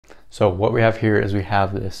So what we have here is we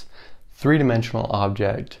have this three-dimensional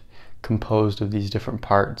object composed of these different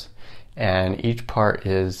parts, and each part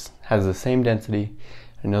has the same density.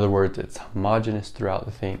 In other words, it's homogeneous throughout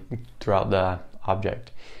the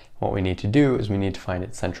object. What we need to do is we need to find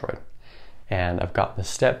its centroid. And I've got the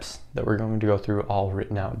steps that we're going to go through all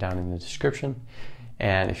written out down in the description.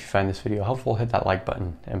 And if you find this video helpful, hit that like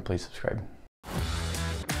button and please subscribe.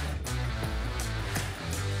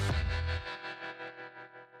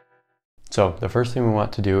 So the first thing we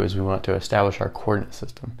want to do is we want to establish our coordinate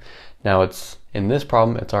system. Now it's in this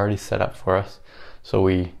problem, it's already set up for us, so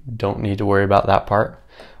we don't need to worry about that part.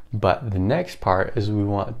 But the next part is we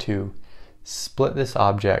want to split this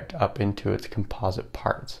object up into its composite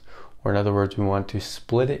parts. Or in other words, we want to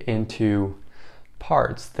split it into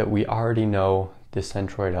parts that we already know the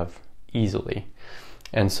centroid of easily.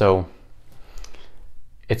 And so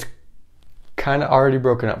it's kind of already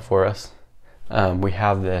broken up for us. We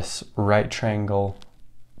have this right triangle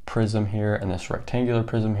prism here, and this rectangular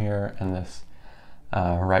prism here, and this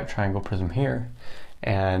right triangle prism here.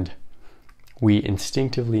 And we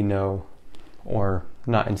instinctively know, or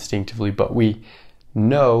not instinctively, but we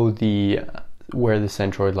know where the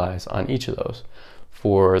centroid lies on each of those.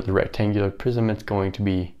 For the rectangular prism, it's going to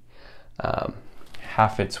be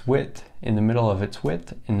half its width, in the middle of its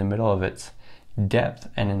width, in the middle of its depth,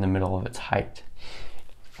 and in the middle of its height.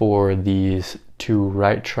 For these two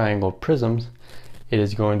right triangle prisms, it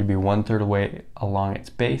is going to be 1/3 away along its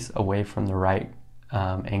base, away from the right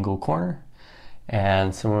angle corner,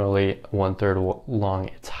 and similarly 1/3 along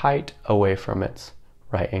its height, away from its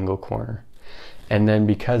right angle corner. And then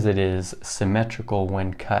because it is symmetrical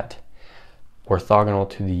when cut orthogonal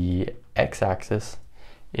to the x-axis,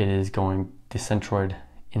 the centroid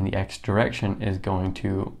in the x direction is going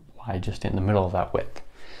to lie just in the middle of that width.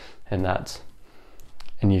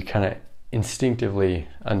 And you kind of instinctively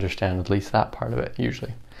understand at least that part of it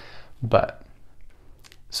usually. But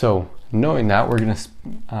so knowing that, we're going to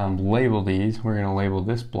label these. We're going to label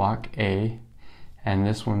this block A, and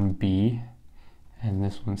this one B, and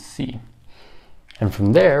this one C. And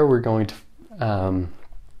from there, we're going to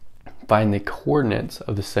find the coordinates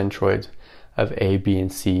of the centroids of A, B,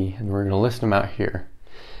 and C, and we're going to list them out here.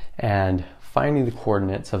 And finding the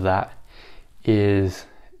coordinates of that is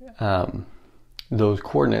those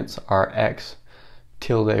coordinates are x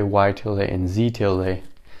tilde, y tilde, and z tilde,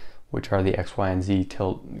 which are the x, y, and z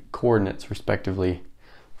coordinates respectively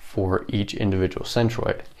for each individual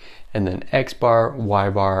centroid. And then x bar, y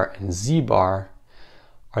bar, and z bar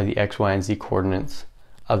are the x, y, and z coordinates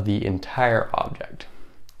of the entire object.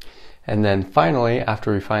 And then finally,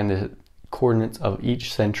 after we find the coordinates of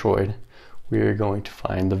each centroid, we are going to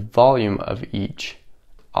find the volume of each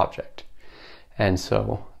object. And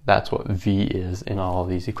so that's what V is in all of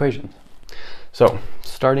these equations. So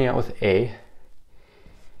starting out with A,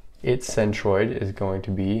 its centroid is going to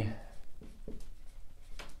be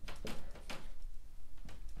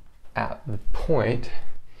at the point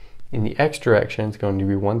in the x direction. It's going to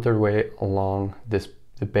be 1/3 way along the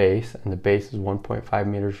base, and the base is 1.5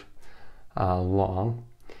 meters long.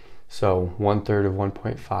 So 1/3 of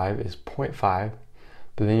 1.5 is 0.5.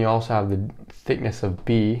 But then you also have the thickness of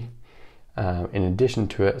B in addition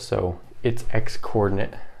to it, so its x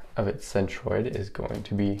coordinate of its centroid is going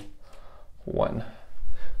to be 1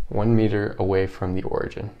 meter away from the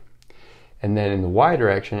origin. And then in the y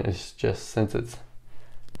direction, it's just, since it's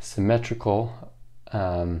symmetrical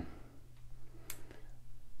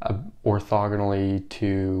orthogonally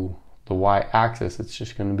to the y-axis, it's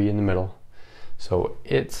just going to be in the middle. So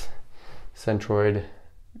its centroid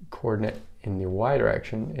coordinate in the y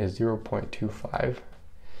direction is 0.25.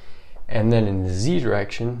 And then in the z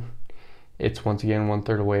direction, it's once again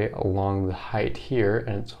 1/3 away along the height here,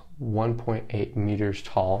 and it's 1.8 meters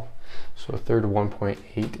tall. So 1/3 of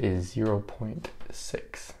 1.8 is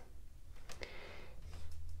 0.6.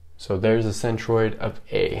 So there's the centroid of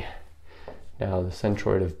A. Now the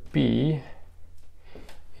centroid of B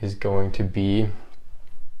is going to be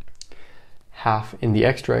half, in the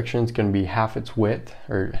x direction, it's going to be half its width,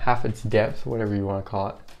 or half its depth, whatever you want to call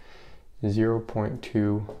it,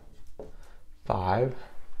 0.25.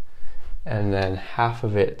 And then half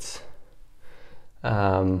of its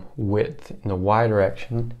width in the y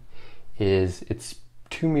direction it's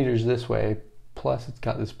 2 meters this way, plus it's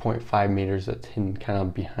got this 0.5 meters that's hidden kind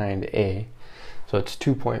of behind A. So it's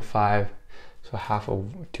 2.5, so half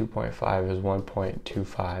of 2.5 is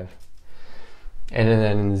 1.25. And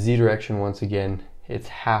then in the z direction, once again, it's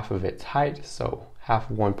half of its height, so half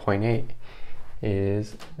of 1.8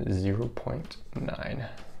 is 0.9.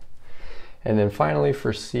 And then finally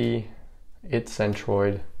for C, its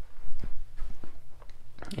centroid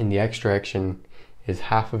in the x direction is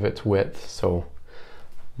half of its width, so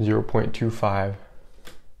 0.25,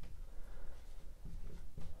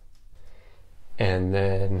 and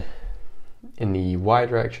then in the y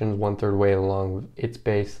direction, 1/3 way along its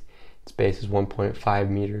base is 1.5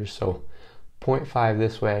 meters, so 0.5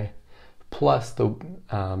 this way, plus the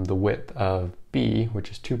width of b, which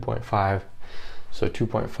is 2.5, so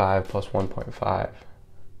 2.5 plus 1.5,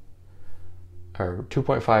 or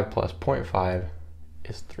 2.5 plus 0.5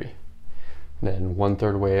 is 3. Then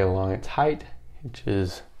 1/3 way along its height, which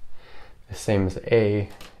is the same as a,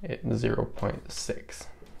 at 0.6.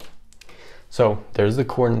 So there's the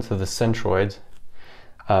coordinates of the centroids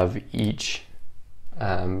of each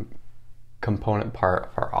component part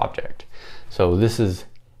of our object. So this is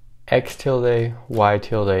x tilde, y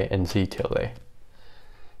tilde, and z tilde.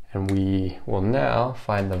 And we will now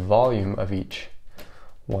find the volume of each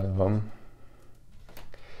one of them.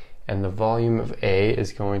 And the volume of A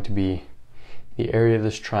is going to be the area of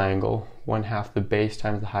this triangle, 1/2 the base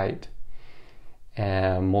times the height,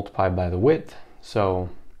 and multiplied by the width. So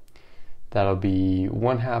that'll be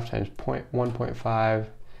 1/2 times 1.5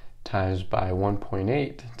 times by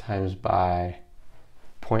 1.8 times by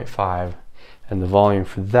 0.5, and the volume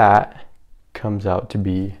for that comes out to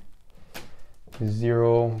be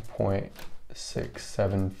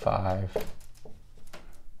 0.675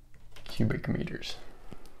 cubic meters.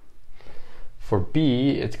 For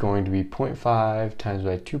B, it's going to be 0.5 times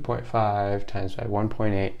by 2.5 times by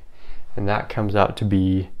 1.8, and that comes out to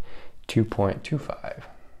be 2.25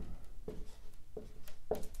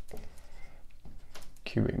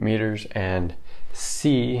 cubic meters. And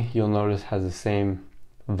C, you'll notice, has the same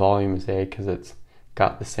volume as A because it's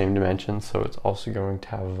got the same dimensions, so it's also going to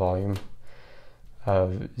have a volume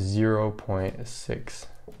of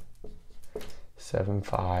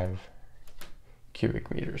 0.675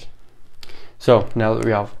 cubic meters. So now that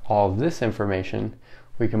we have all of this information,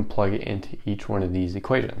 we can plug it into each one of these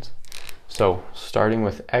equations. So starting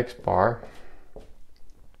with x bar,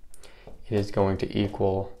 it is going to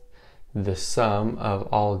equal the sum of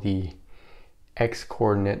all the x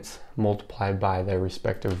coordinates multiplied by their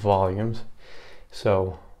respective volumes.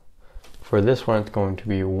 So for this one, it's going to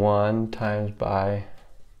be 1 times by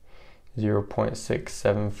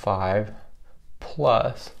 0.675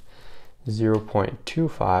 plus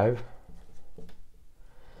 0.25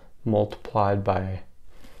 multiplied by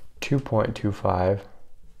 2.25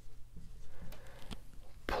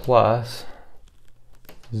 plus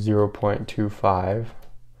 0.25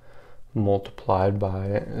 multiplied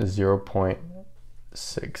by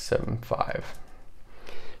 0.675,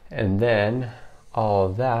 and then all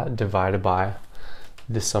of that divided by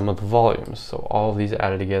the sum of the volumes. So all of these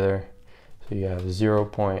added together, so you have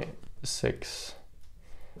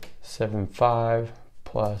 0.675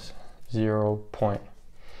 plus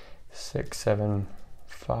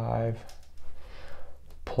 0.675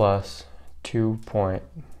 plus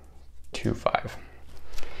 2.25.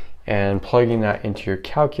 And plugging that into your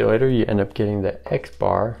calculator, you end up getting that x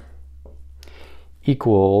bar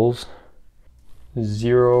equals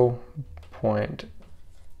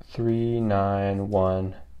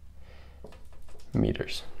 0.391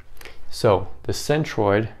 meters. So the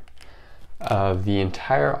centroid of the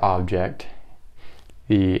entire object,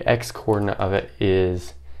 the x coordinate of it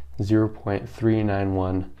is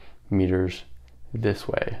 0.391 meters this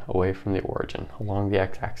way, away from the origin, along the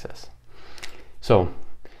x-axis. So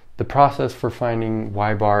the process for finding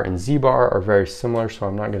y bar and z bar are very similar, so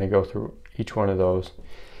I'm not going to go through each one of those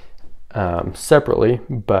separately,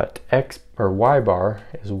 but x or y bar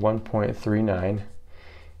is 1.39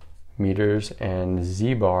 meters and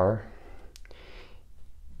z bar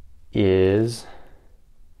is,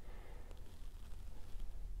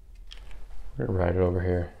 we're going to write it over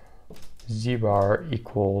here, z bar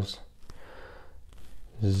equals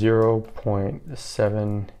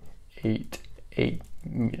 0.788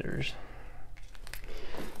 meters.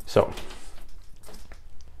 So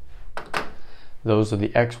those are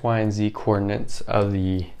the x, y, and z coordinates of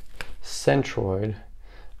the centroid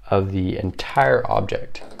of the entire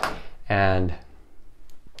object. And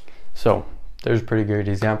so there's a pretty good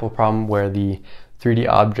example problem where the 3D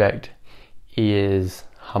object is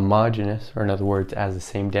homogeneous, or in other words, has the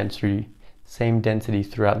same density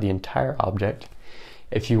throughout the entire object.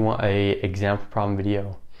 If you want an example problem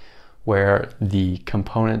video where the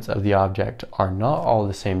components of the object are not all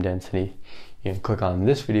the same density, you can click on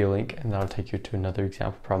this video link and that'll take you to another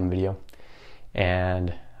example problem video.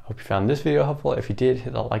 And I hope you found this video helpful. If you did,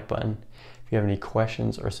 hit the like button. If you have any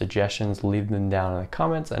questions or suggestions, leave them down in the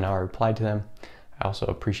comments and I'll reply to them. I also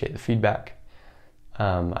appreciate the feedback.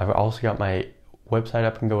 I've also got my website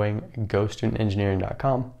up and going,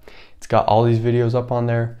 gostudentengineering.com. It's got all these videos up on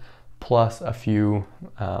there, plus a few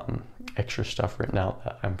extra stuff written out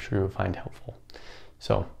that I'm sure you'll find helpful.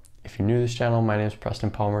 So if you're new to this channel, my name is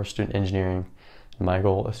Preston Palmer, Student Engineering. My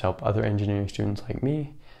goal is to help other engineering students like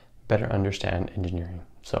me better understand engineering.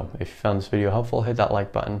 So if you found this video helpful, hit that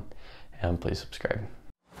like button and please subscribe.